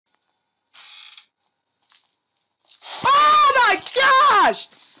gosh!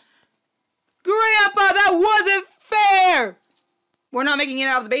 Grandpa, that wasn't fair! We're not making it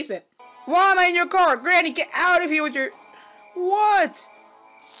out of the basement. Why am I in your car? Granny, get out of here with your... What?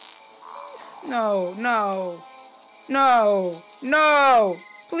 No, no. No, no,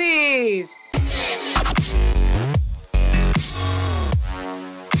 please.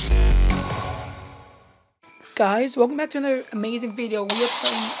 Guys, welcome back to another amazing video. We are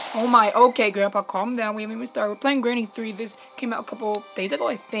playing... Oh my, okay, Grandpa, calm down. We haven't even started. We're playing Granny 3. This came out a couple days ago,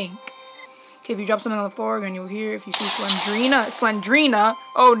 I think. Okay, if you drop something on the floor, Granny will hear. If you see Slendrina,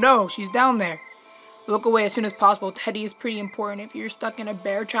 oh no, she's down there. Look away as soon as possible. Teddy is pretty important. If you're stuck in a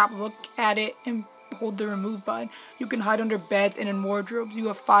bear trap, look at it and hold the remove button. You can hide under beds and in wardrobes. You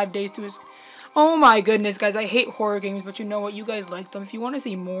have 5 days to escape. Oh my goodness, guys, I hate horror games, but you know what? You guys like them. If you want to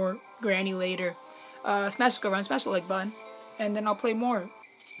see more Granny later, smash the subscribe button, smash the like button, and then I'll play more.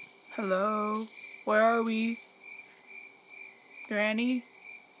 Hello? Where are we? Granny?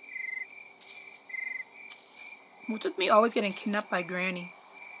 What's with me always getting kidnapped by Granny?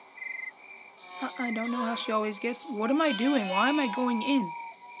 I don't know how she always gets... What am I doing? Why am I going in?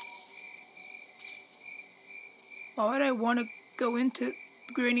 Why would I want to go into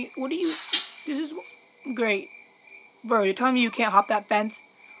Granny? What do you... This is... Great. Bro, you're telling me you can't hop that fence?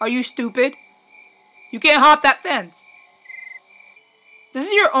 Are you stupid? You can't hop that fence. This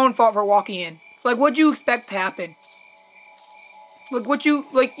is your own fault for walking in. Like, what'd you expect to happen? Like,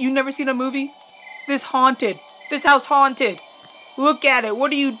 you never seen a movie? This haunted. This house haunted. Look at it.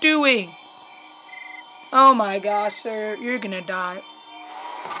 What are you doing? Oh my gosh, sir. You're gonna die.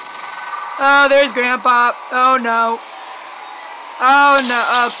 Oh, there's Grandpa. Oh no. Oh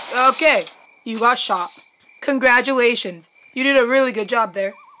no. Okay. You got shot. Congratulations. You did a really good job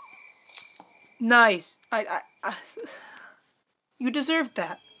there. Nice. You deserved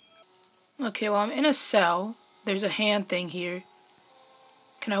that. Okay, well, I'm in a cell. There's a hand thing here.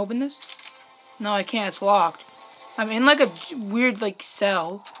 Can I open this? No, I can't. It's locked. I'm in like a weird like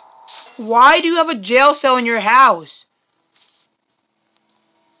cell. Why do you have a jail cell in your house?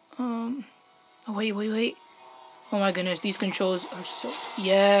 Oh, wait. Oh my goodness, these controls are so...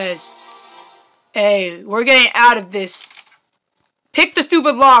 Yes. Hey, we're getting out of this. Pick the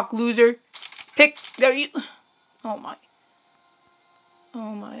stupid lock, loser. There you... Oh my.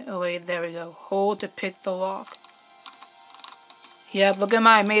 Oh wait, there we go. Hold to pick the lock. Yep, look at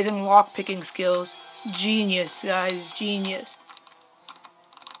my amazing lock picking skills. Genius, guys, genius.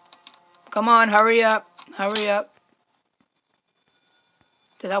 Come on, hurry up. Hurry up.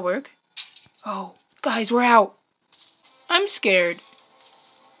 Did that work? Oh, guys, we're out. I'm scared.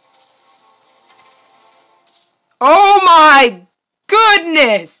 Oh my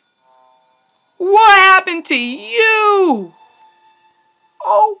goodness! What happened to you?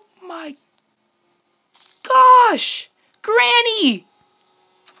 Oh my gosh! Granny!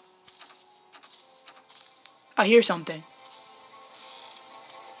 I hear something.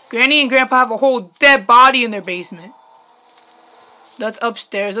 Granny and Grandpa have a whole dead body in their basement. That's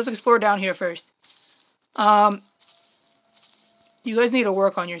upstairs. Let's explore down here first. You guys need to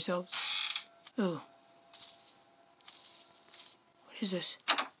work on yourselves. Ooh. What is this?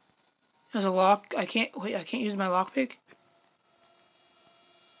 There's a lock. I can't use my lockpick.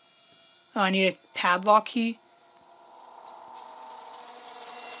 Oh, I need a padlock key.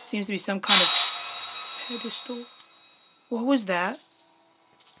 Seems to be some kind of pedestal. What was that?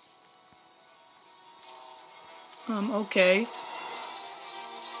 Okay.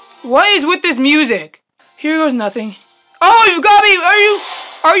 What is with this music? Here goes nothing. Oh, you got me!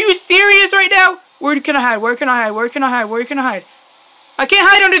 Are you serious right now? Where can I hide? Where can I hide? Where can I hide? Where can I hide? I can't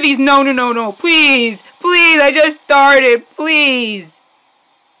hide under these. No. Please. Please, I just started. Please.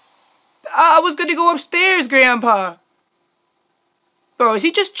 I was gonna go upstairs, Grandpa. Bro, is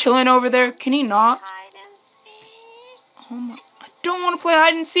he just chilling over there? Can he not? Oh my, I don't want to play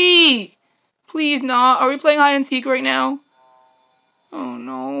hide and seek. Please not. Are we playing hide and seek right now? Oh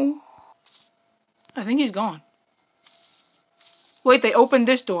no. I think he's gone. Wait, they opened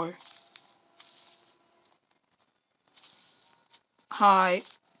this door. Hi.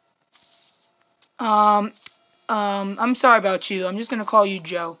 I'm sorry about you. I'm just gonna call you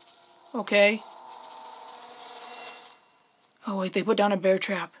Joe. Okay? Oh wait, they put down a bear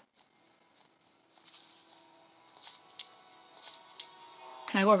trap.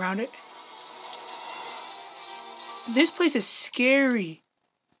 Can I go around it? This place is scary.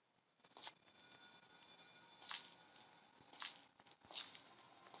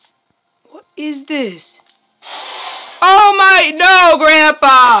 What is this? Oh my, no,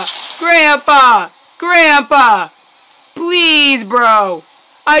 Grandpa! Grandpa! Please, bro.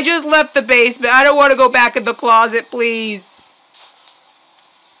 I just left the basement. I don't want to go back in the closet, please.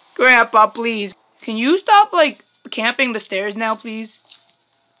 Grandpa, please. Can you stop, like, camping the stairs now, please?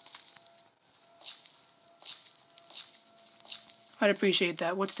 I'd appreciate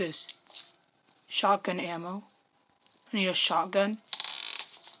that. What's this? Shotgun ammo. I need a shotgun.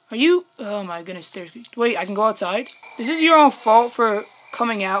 Are you... Oh my goodness, stairs. Wait, I can go outside? This is your own fault for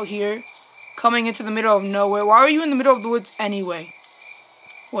coming out here. Coming into the middle of nowhere. Why are you in the middle of the woods anyway?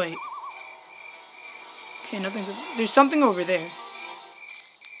 Wait. Okay, nothing's... There's something over there.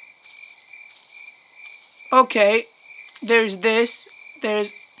 Okay. There's this. There's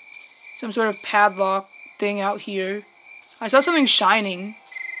some sort of padlock thing out here. I saw something shining.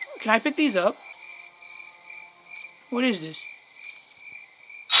 Can I pick these up? What is this?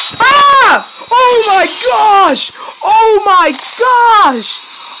 Ah! Oh my gosh! Oh my gosh!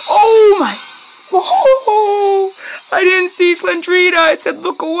 Oh my... Oh! I didn't see Slendrina. It said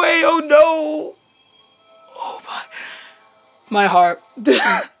look away. Oh no! Oh my... My heart.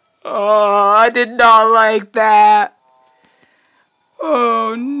 Oh, I did not like that.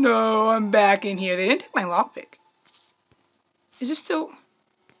 Oh no, I'm back in here. They didn't take my lockpick. Is this still...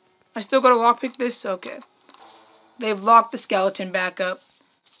 I still gotta lockpick this? Okay. They've locked the skeleton back up.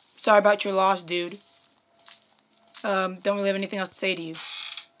 Sorry about your loss, dude. Don't really have anything else to say to you.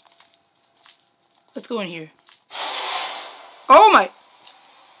 Let's go in here. Oh my...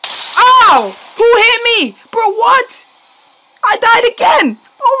 Ow! Who hit me? Bro, what? I died again!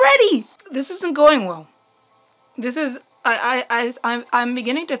 Already! This isn't going well. This is... I'm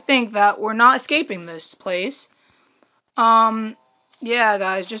beginning to think that we're not escaping this place. Yeah,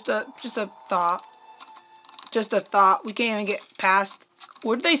 guys, just a thought. Just a thought. We can't even get past...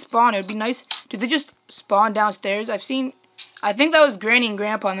 Where did they spawn? It would be nice... Did they just spawn downstairs? I think that was Granny and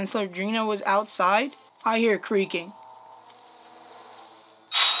Grandpa, and then Slendrina was outside. I hear creaking.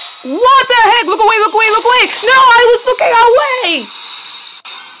 What the heck? Look away, look away, look away! No, I was looking away!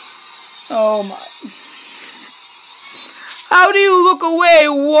 Oh my... How do you look away?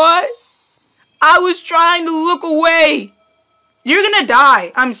 What? I was trying to look away. You're gonna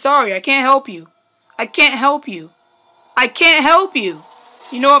die. I'm sorry. I can't help you. I can't help you. I can't help you.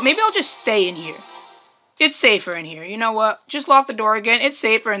 You know what? Maybe I'll just stay in here. It's safer in here. You know what? Just lock the door again. It's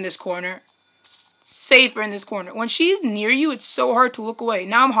safer in this corner. Safer in this corner. When she's near you, it's so hard to look away.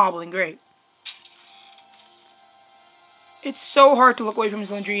 Now I'm hobbling. Great. It's so hard to look away from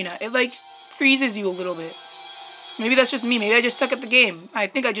Slendrina. It, like, freezes you a little bit. Maybe that's just me. Maybe I just suck at the game. I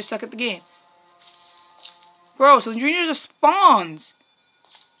think I just suck at the game. Bro, Slendrina just spawns.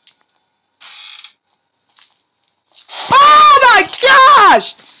 Oh my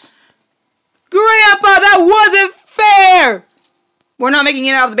gosh! Grandpa, that wasn't fair! We're not making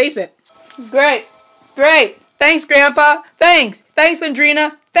it out of the basement. Great. Great. Thanks, Grandpa. Thanks. Thanks,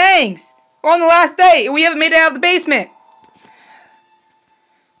 Slendrina. Thanks. We're on the last day and we haven't made it out of the basement.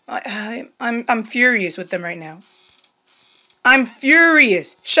 I'm furious with them right now. I'm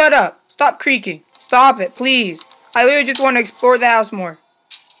furious. Shut up. Stop creaking. Stop it, please. I literally just want to explore the house more.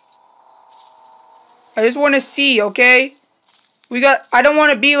 I just want to see, okay? I don't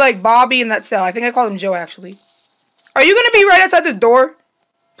want to be like Bobby in that cell. I think I called him Joe, actually. Are you going to be right outside this door?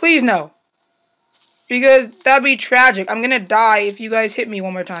 Please, no. Because that'd be tragic. I'm going to die if you guys hit me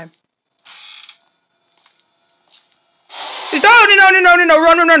one more time. No.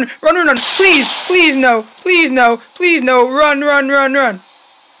 Run. Please, please, no. Please, no. Please, no. Run. Run.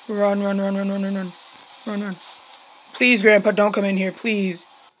 Please, Grandpa, don't come in here, please.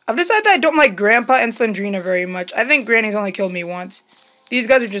 I've decided that I don't like Grandpa and Slendrina very much. I think Granny's only killed me once. These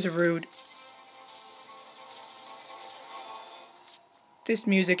guys are just rude. This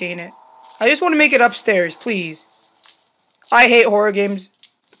music, ain't it? I just want to make it upstairs, please. I hate horror games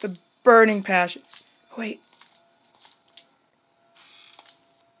with a burning passion. Wait.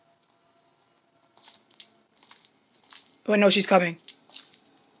 Oh, no, she's coming.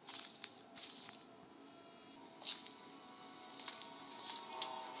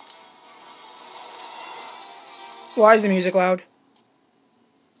 Why is the music loud?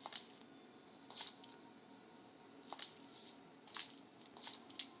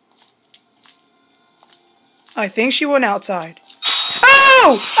 I think she went outside.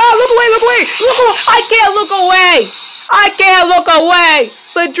 Oh! Oh, look away! I can't look away! I can't look away!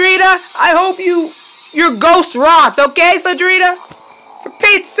 Slendrina, I hope your ghost rots, okay, Slendrina? For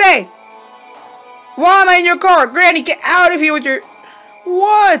Pete's sake! Why am I in your car? Granny, get out of here with your...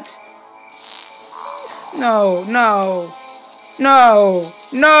 What? No.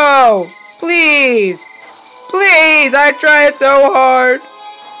 Please. I tried so hard.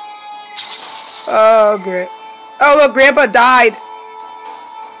 Oh, great. Oh, look, Grandpa died.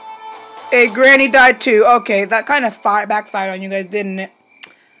 Hey, Granny died too. Okay, that kind of backfired on you guys, didn't it?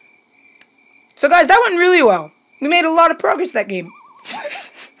 So guys, that went really well. We made a lot of progress that game.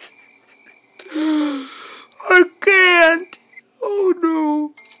 I can't. Oh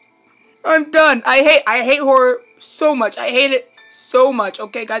no. I'm done. I hate horror so much. I hate it so much.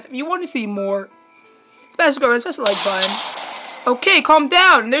 Okay, guys, if you want to see more, smash the like button. Okay, calm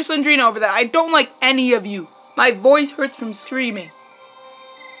down. There's Lindrina over there. I don't like any of you. My voice hurts from screaming.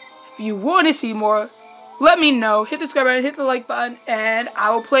 If you want to see more, let me know. Hit the subscribe button, hit the like button, and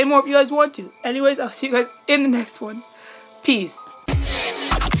I will play more if you guys want to. Anyways, I'll see you guys in the next one. Peace.